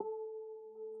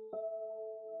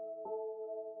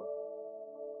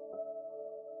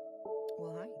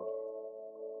Well, hi.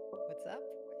 What's up?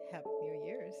 Happy New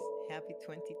Year's. Happy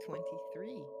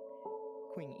 2023.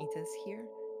 Queen Ita's here.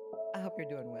 I hope you're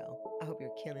doing well. I hope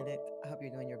you're killing it. I hope you're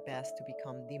doing your best to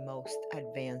become the most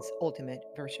advanced, ultimate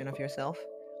version of yourself,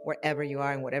 wherever you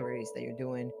are and whatever it is that you're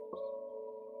doing.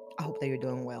 I hope that you're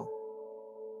doing well.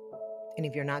 And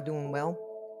if you're not doing well,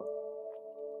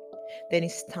 then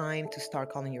it's time to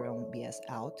start calling your own BS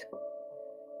out.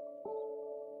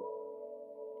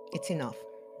 It's enough.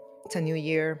 It's a new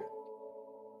year.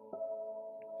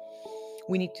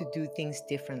 We need to do things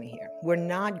differently here. We're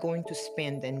not going to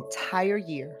spend the entire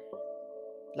year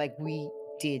like we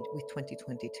did with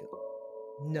 2022.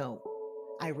 No,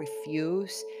 I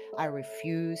refuse. I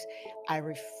refuse. I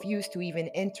refuse to even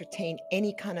entertain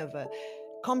any kind of a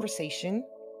conversation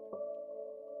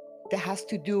that has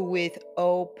to do with,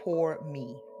 oh, poor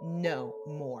me. No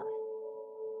more.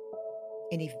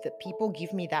 And if the people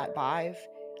give me that vibe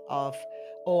of,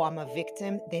 oh, I'm a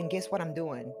victim, then guess what I'm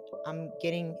doing? I'm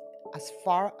getting as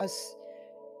far as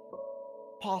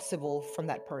possible from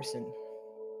that person.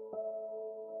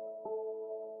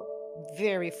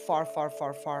 Very far, far,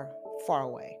 far, far, far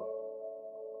away.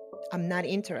 I'm not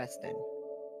interested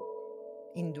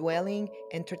in dwelling,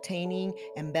 entertaining,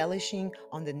 embellishing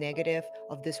on the negative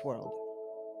of this world.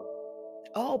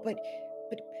 Oh, but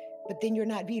but then you're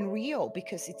not being real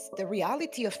because it's the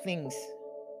reality of things.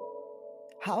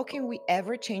 How can we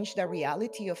ever change the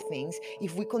reality of things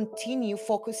if we continue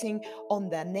focusing on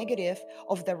the negative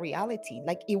of the reality?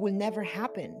 Like it will never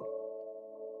happen.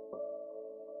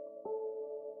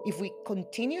 If we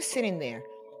continue sitting there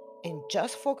and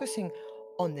just focusing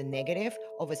on the negative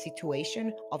of a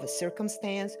situation, of a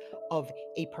circumstance, of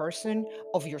a person,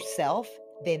 of yourself,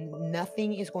 then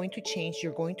nothing is going to change.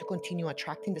 You're going to continue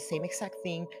attracting the same exact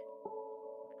thing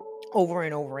over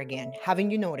and over again.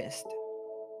 Haven't you noticed?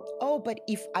 Oh, but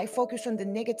if I focus on the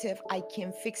negative, I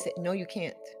can fix it. No, you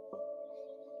can't.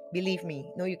 Believe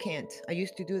me, no, you can't. I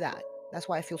used to do that. That's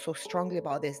why I feel so strongly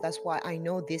about this. That's why I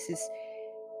know this is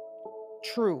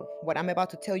true. What I'm about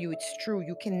to tell you, it's true.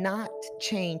 You cannot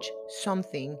change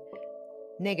something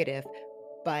negative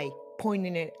by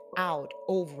pointing it out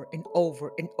over and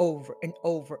over and over and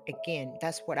over again.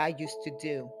 That's what I used to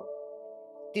do.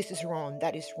 This is wrong.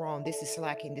 That is wrong. This is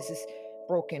lacking. This is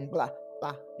broken. Blah,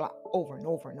 blah, blah, over and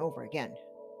over and over again.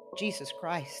 Jesus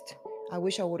Christ. I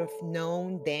wish I would have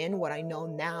known then what I know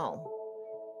now.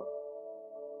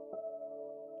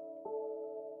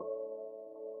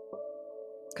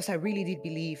 Because I really did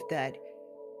believe that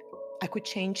I could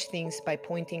change things by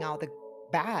pointing out the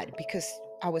bad because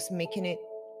I was making it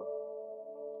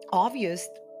obvious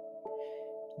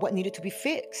what needed to be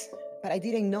fixed. But I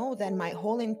didn't know that my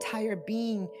whole entire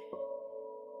being,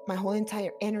 my whole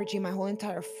entire energy, my whole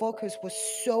entire focus was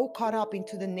so caught up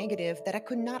into the negative that I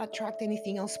could not attract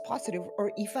anything else positive.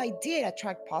 Or if I did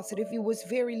attract positive, it was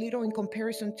very little in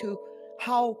comparison to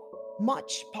how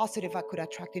much positive I could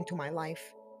attract into my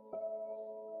life.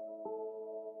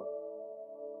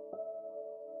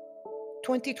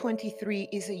 2023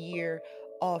 is a year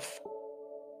of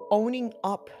owning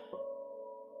up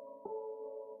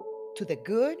to the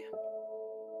good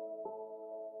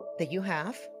that you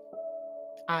have.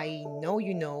 I know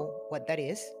you know what that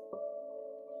is.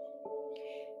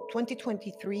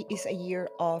 2023 is a year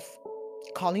of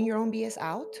calling your own BS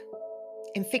out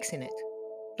and fixing it.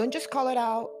 Don't just call it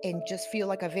out and just feel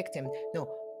like a victim.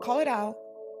 No, call it out,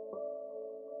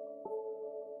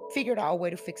 figure out a way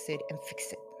to fix it and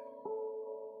fix it.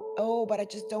 Oh, but I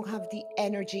just don't have the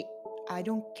energy. I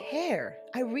don't care.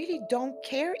 I really don't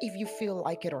care if you feel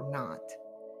like it or not.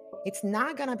 It's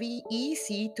not gonna be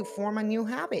easy to form a new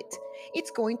habit.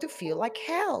 It's going to feel like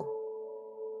hell.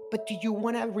 But do you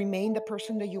want to remain the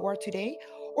person that you are today?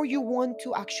 Or you want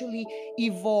to actually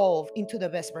evolve into the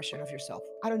best version of yourself?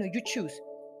 I don't know, you choose.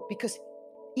 Because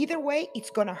either way,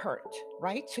 it's gonna hurt,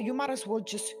 right? So you might as well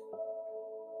just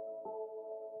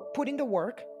put in the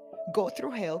work, go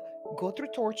through hell, go through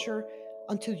torture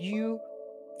until you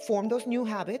form those new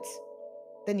habits,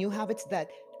 the new habits that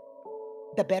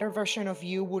the better version of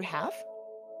you would have.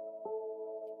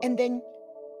 And then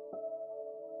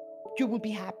you will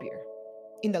be happier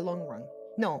in the long run.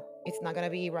 No, it's not going to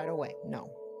be right away. No,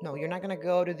 no, you're not going to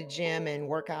go to the gym and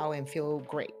work out and feel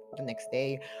great the next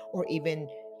day or even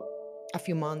a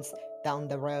few months down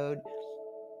the road,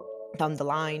 down the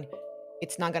line.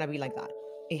 It's not going to be like that.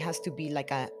 It has to be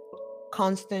like a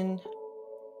constant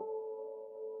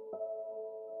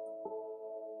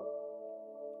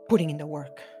putting in the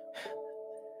work.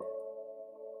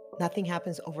 Nothing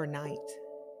happens overnight.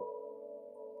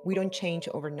 We don't change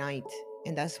overnight.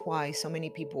 And that's why so many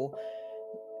people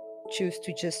choose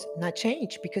to just not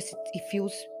change because it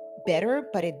feels better,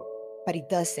 but it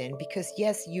doesn't, because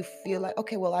yes, you feel like,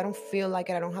 okay, well, I don't feel like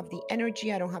it. I don't have the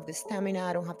energy. I don't have the stamina.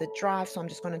 I don't have the drive. So I'm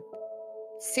just going to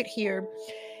sit here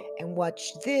and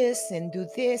watch this and do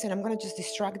this. And I'm going to just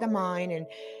distract the mind and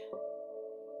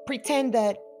pretend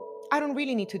that I don't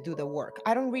really need to do the work.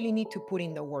 I don't really need to put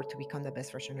in the work to become the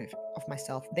best version of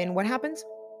myself. Then what happens?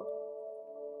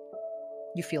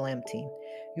 You feel empty.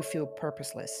 You feel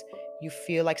purposeless. You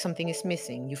feel like something is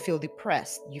missing. You feel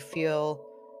depressed. You feel,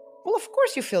 well, of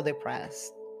course you feel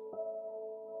depressed.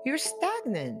 You're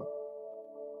stagnant.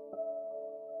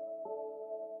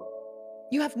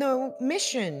 You have no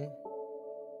mission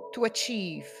to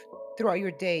achieve throughout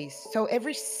your days. So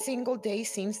every single day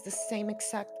seems the same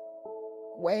exact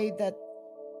way that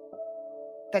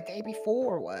the day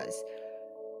before was.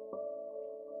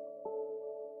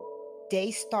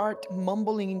 Days start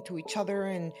mumbling into each other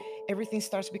and everything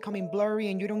starts becoming blurry,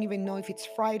 and you don't even know if it's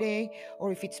Friday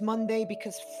or if it's Monday,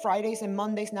 because Fridays and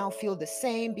Mondays now feel the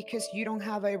same because you don't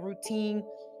have a routine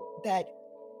that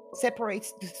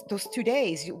separates those 2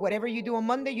 days. Whatever you do on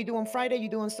Monday, you do on Friday, you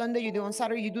do on Sunday, you do on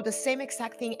Saturday, you do the same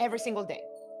exact thing every single day.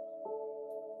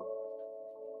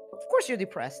 Of course you're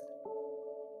depressed.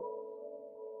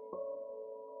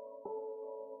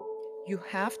 You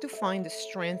have to find the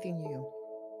strength in you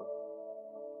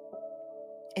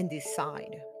and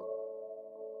decide,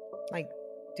 like,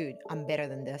 dude, I'm better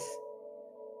than this.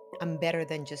 I'm better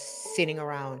than just sitting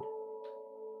around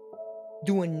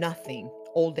doing nothing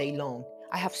all day long.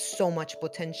 I have so much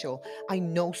potential. I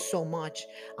know so much.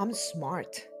 I'm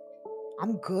smart.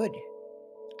 I'm good.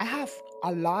 I have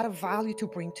a lot of value to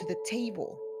bring to the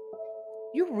table.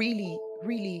 You really,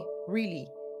 really,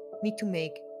 really need to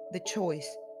make the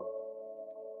choice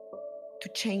to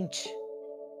change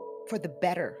for the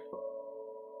better.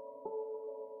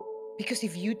 Because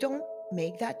if you don't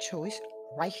make that choice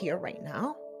right here, right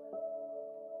now,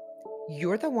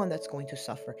 you're the one that's going to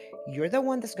suffer. You're the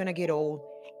one that's going to get old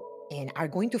and are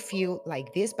going to feel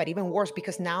like this, but even worse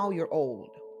because now you're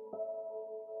old.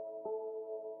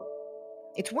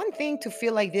 It's one thing to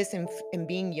feel like this and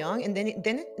being young, and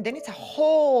then it's a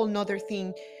whole nother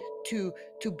thing to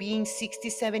being 60,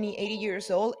 70, 80 years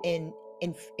old and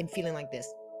feeling like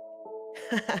this.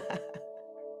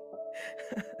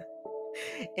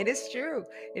 It is true.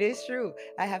 It is true.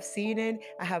 I have seen it.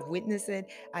 I have witnessed it.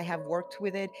 I have worked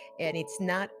with it, and it's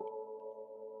not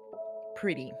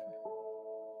pretty.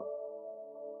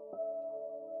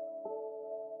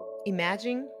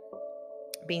 Imagine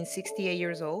being 68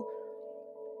 years old.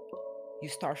 You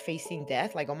start facing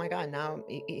death. Like, oh my God, now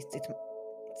it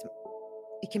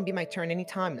can be my turn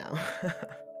anytime now.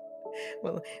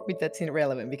 Well, that's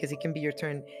irrelevant because it can be your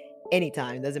turn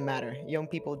anytime. Doesn't matter. Young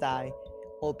people die,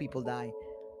 old people die.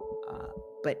 Uh,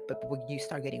 but when you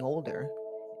start getting older,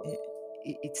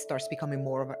 it, it starts becoming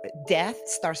more of a death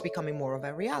starts becoming more of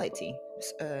a reality.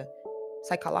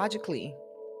 Psychologically,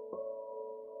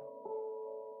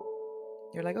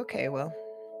 you're like, okay, well,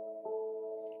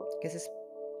 I guess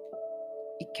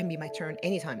it can be my turn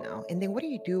anytime now. And then what do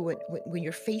you do when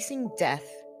you're facing death?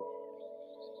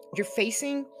 You're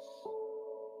facing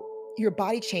your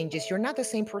body changes. You're not the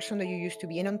same person that you used to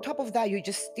be. And on top of that, you're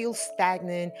just still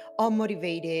stagnant,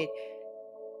 unmotivated.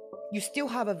 You still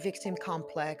have a victim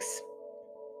complex.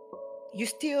 You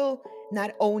still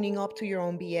not owning up to your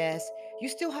own BS. You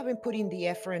still haven't put in the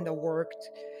effort and the work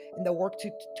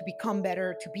to become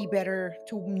better, to be better,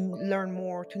 to learn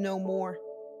more, to know more.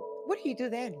 What do you do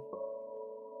then?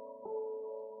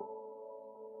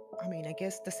 I mean, I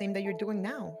guess the same that you're doing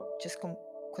now. Just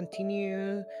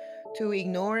continue to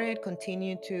ignore it,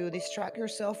 continue to distract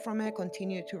yourself from it,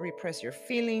 continue to repress your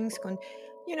feelings.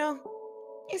 You know,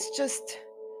 it's just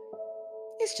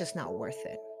it's just not worth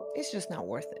it. It's just not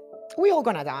worth it. We all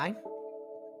gonna die.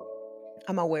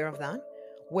 I'm aware of that.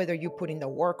 Whether you put in the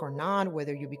work or not,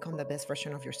 whether you become the best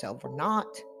version of yourself or not,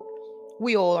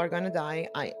 we all are gonna die.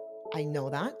 I know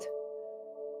that.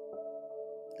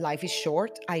 Life is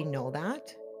short. I know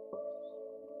that.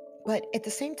 But at the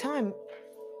same time,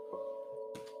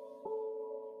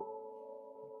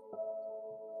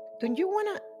 don't you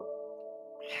want to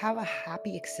have a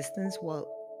happy existence while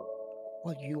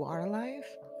you are alive?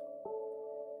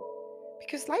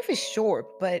 Because life is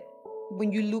short, but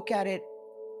when you look at it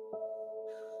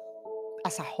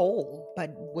as a whole,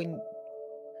 but when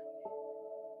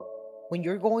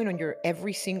you're going on your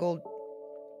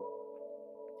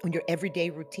on your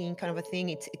everyday routine kind of a thing,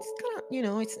 it's kind of,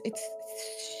 it's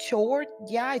short.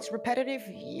 Yeah, it's repetitive.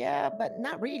 Yeah, but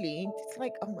not really. It's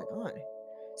like, oh my God.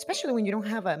 Especially when you don't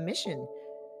have a mission.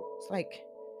 It's like,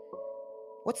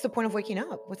 what's the point of waking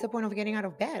up? What's the point of getting out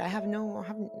of bed? I have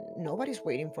nobody's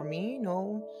waiting for me.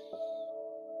 No,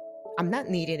 I'm not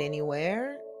needed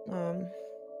anywhere. Um,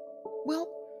 well,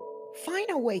 find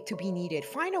a way to be needed.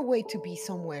 Find a way to be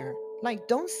somewhere. Like,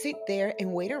 don't sit there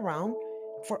and wait around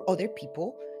for other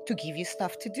people to give you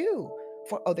stuff to do,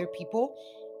 for other people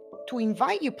to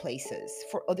invite you places,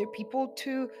 for other people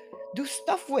to do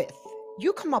stuff with.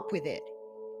 You come up with it.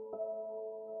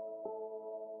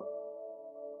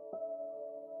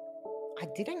 I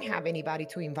didn't have anybody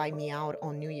to invite me out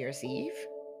on New Year's Eve.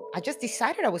 I just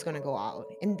decided I was going to go out,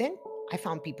 and then I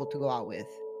found people to go out with.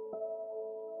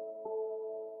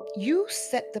 You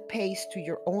set the pace to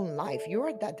your own life. You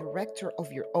are the director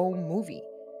of your own movie,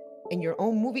 and your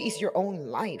own movie is your own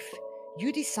life.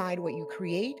 You decide what you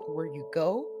create, where you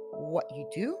go, what you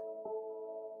do,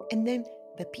 and then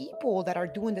the people that are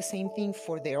doing the same thing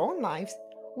for their own lives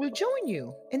will join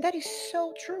you. And that is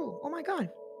so true. Oh my God.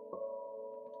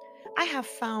 I have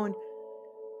found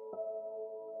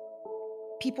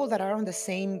people that are on the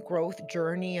same growth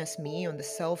journey as me, on the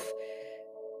self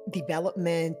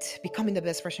development, becoming the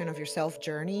best version of yourself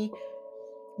journey,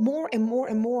 more and more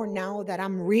and more now that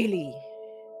I'm really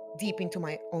deep into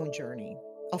my own journey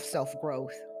of self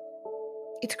growth.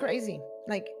 It's crazy.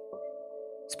 Like,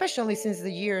 especially since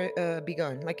the year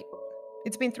begun. Like,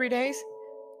 it's been 3 days.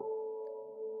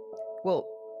 Well,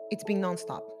 it's been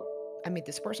nonstop. I meet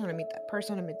this person, I meet that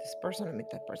person, I meet this person, I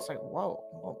meet that person. It's like, whoa,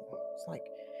 whoa.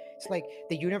 It's like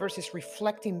the universe is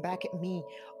reflecting back at me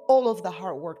all of the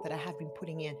hard work that I have been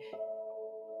putting in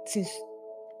since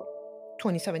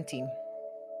 2017.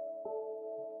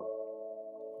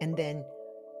 And then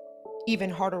even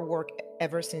harder work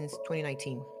ever since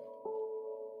 2019.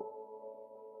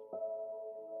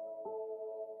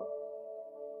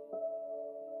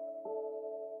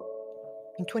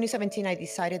 In 2017, I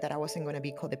decided that I wasn't going to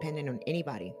be codependent on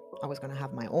anybody. I was going to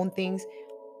have my own things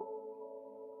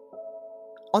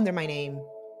under my name.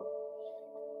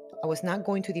 I was not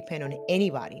going to depend on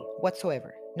anybody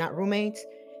whatsoever. Not roommates,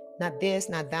 not this,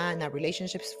 not that, not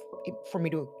relationships for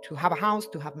me to have a house,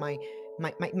 to have my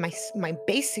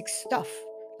basic stuff.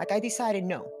 Like, I decided,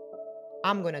 no,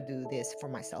 I'm going to do this for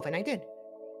myself. And I did.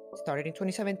 Started in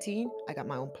 2017. I got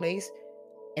my own place.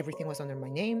 Everything was under my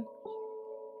name.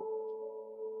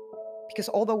 Because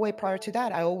all the way prior to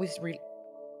that, I always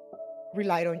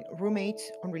relied on roommates,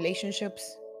 on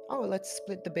relationships. Oh, let's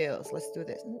split the bills. Let's do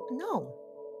this. No.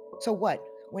 So what?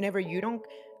 Whenever you don't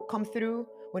come through,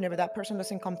 whenever that person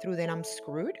doesn't come through, then I'm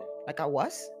screwed like I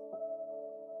was?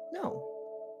 No.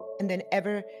 And then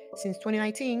ever since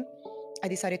 2019, I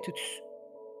decided to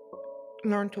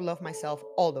learn to love myself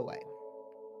all the way.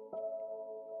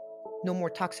 No more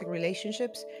toxic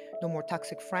relationships, no more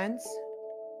toxic friends.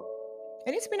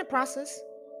 And it's been a process.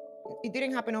 It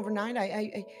didn't happen overnight.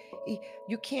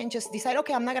 You can't just decide,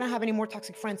 okay, I'm not gonna have any more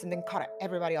toxic friends and then cut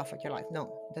everybody off of your life.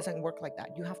 No, it doesn't work like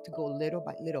that. You have to go little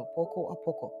by little, poco a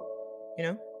poco. You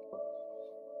know,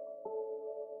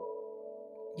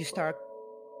 you start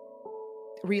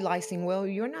realizing, well,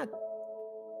 you're not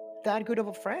that good of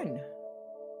a friend.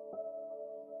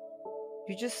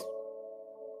 You just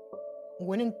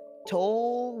went and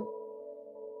told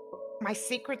my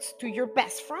secrets to your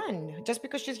best friend just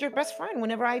because she's your best friend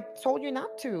whenever I told you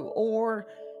not to, or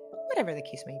whatever the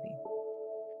case may be.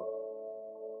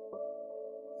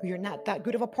 You're not that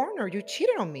good of a partner. You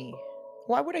cheated on me.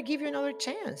 Why would I give you another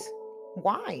chance?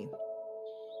 Why?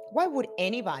 Why would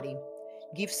anybody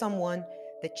give someone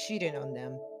that cheated on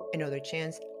them another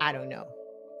chance? I don't know.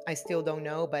 I still don't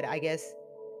know, but I guess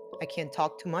I can't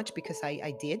talk too much because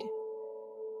I did.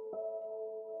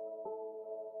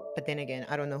 But then again,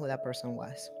 I don't know who that person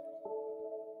was.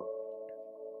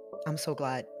 I'm so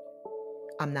glad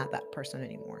I'm not that person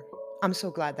anymore. I'm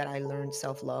so glad that I learned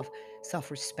self love,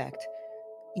 self respect,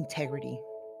 integrity.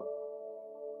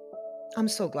 I'm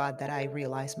so glad that I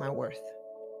realized my worth.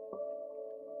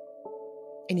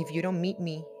 And if you don't meet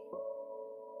me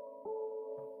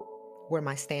where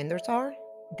my standards are,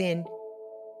 then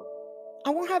I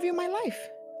won't have you in my life.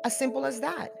 As simple as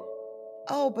that.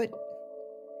 Oh, but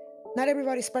not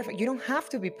everybody's perfect. You don't have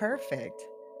to be perfect.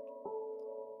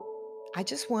 I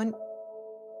just want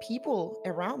people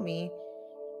around me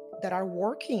that are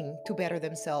working to better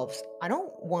themselves. I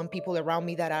don't want people around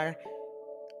me that are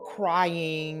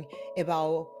crying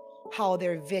about how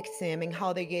they're victim and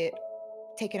how they get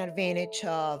taken advantage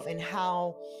of and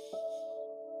how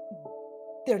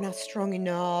they're not strong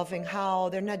enough and how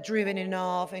they're not driven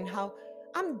enough and how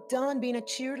I'm done being a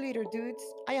cheerleader, dudes.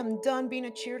 I am done being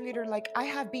a cheerleader. Like, I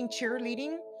have been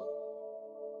cheerleading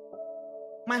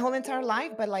my whole entire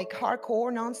life, but like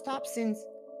hardcore nonstop since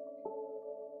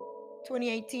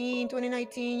 2018,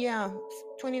 2019, yeah,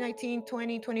 2019,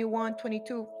 20, 21,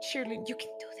 22. Cheerleading. You can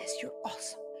do this. You're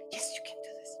awesome. Yes, you can do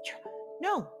this.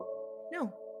 No,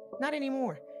 no, not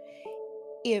anymore.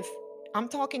 If I'm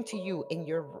talking to you and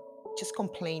you're just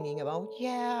complaining about,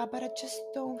 yeah, but I just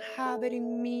don't have it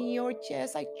in me, or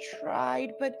yes, I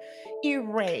tried, but it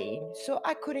rained, so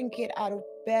I couldn't get out of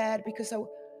bed because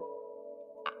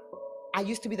I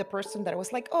used to be the person that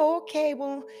was like, oh, okay,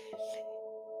 well,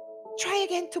 try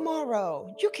again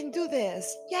tomorrow. You can do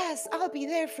this. Yes, I'll be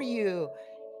there for you.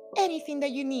 Anything that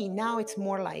you need. Now it's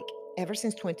more like, ever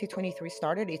since 2023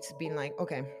 started, it's been like,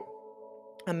 okay,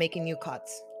 I'm making new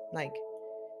cuts. Like,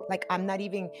 I'm not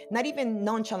even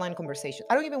nonchalant conversations.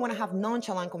 I don't even want to have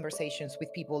nonchalant conversations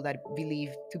with people that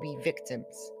believe to be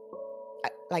victims.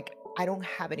 I don't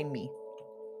have it in me.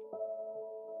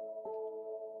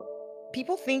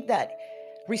 People think that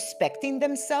respecting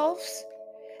themselves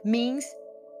means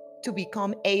to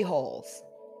become a-holes.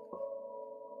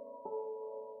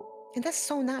 And that's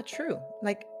so not true.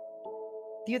 Like,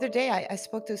 the other day, I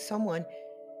spoke to someone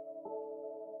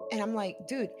and I'm like,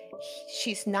 dude,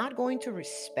 she's not going to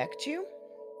respect you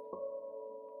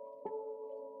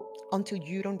until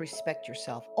you don't respect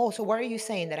yourself. Oh, so what are you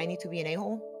saying? That I need to be an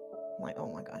a-hole? I'm like,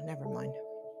 oh my God, never mind.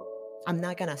 I'm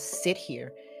not gonna sit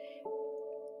here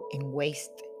and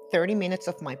waste 30 minutes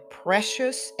of my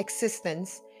precious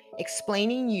existence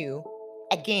explaining you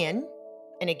again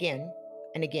and again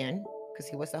and again, because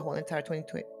he was the whole entire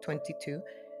 2022.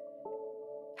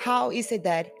 How is it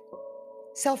that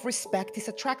self respect is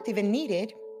attractive and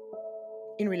needed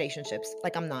in relationships?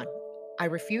 Like, I'm not. I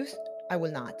refuse. I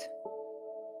will not.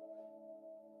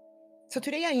 So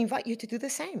today I invite you to do the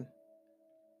same.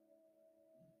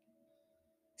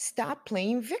 Stop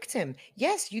playing victim.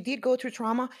 Yes, you did go through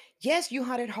trauma. Yes, you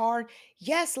had it hard.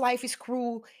 Yes, life is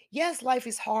cruel. Yes, life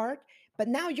is hard. But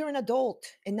now you're an adult,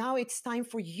 and now it's time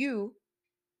for you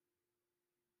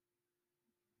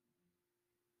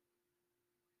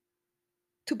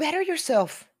to better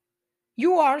yourself.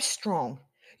 You are strong.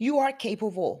 You are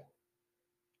capable.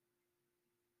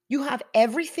 You have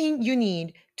everything you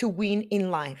need to win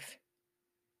in life.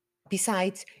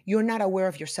 Besides, you're not aware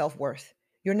of your self worth.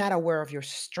 You're not aware of your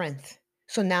strength.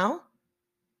 So now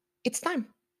it's time.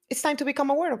 It's time to become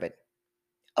aware of it.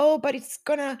 Oh, but it's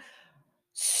gonna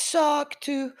suck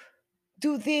to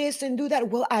do this and do that.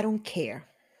 Well, I don't care.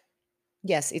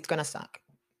 Yes, it's gonna suck.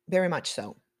 Very much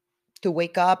so. To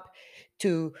wake up,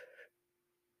 to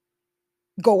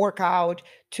go work out,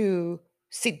 to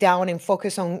sit down and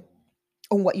focus on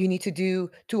what you need to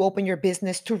do, to open your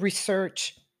business, to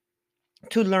research,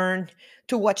 to learn,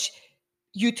 to watch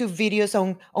YouTube videos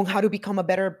on how to become a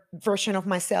better version of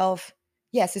myself.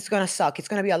 Yes, it's gonna suck. It's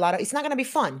gonna be a lot of. It's not gonna be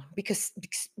fun because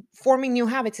forming new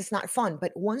habits is not fun.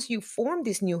 But once you form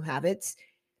these new habits,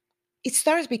 it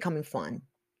starts becoming fun.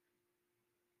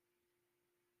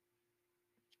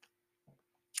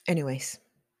 Anyways,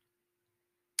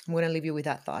 I'm gonna leave you with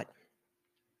that thought.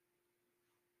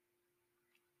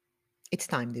 It's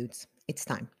time, dudes. It's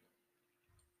time.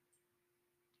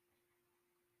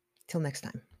 Till next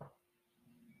time.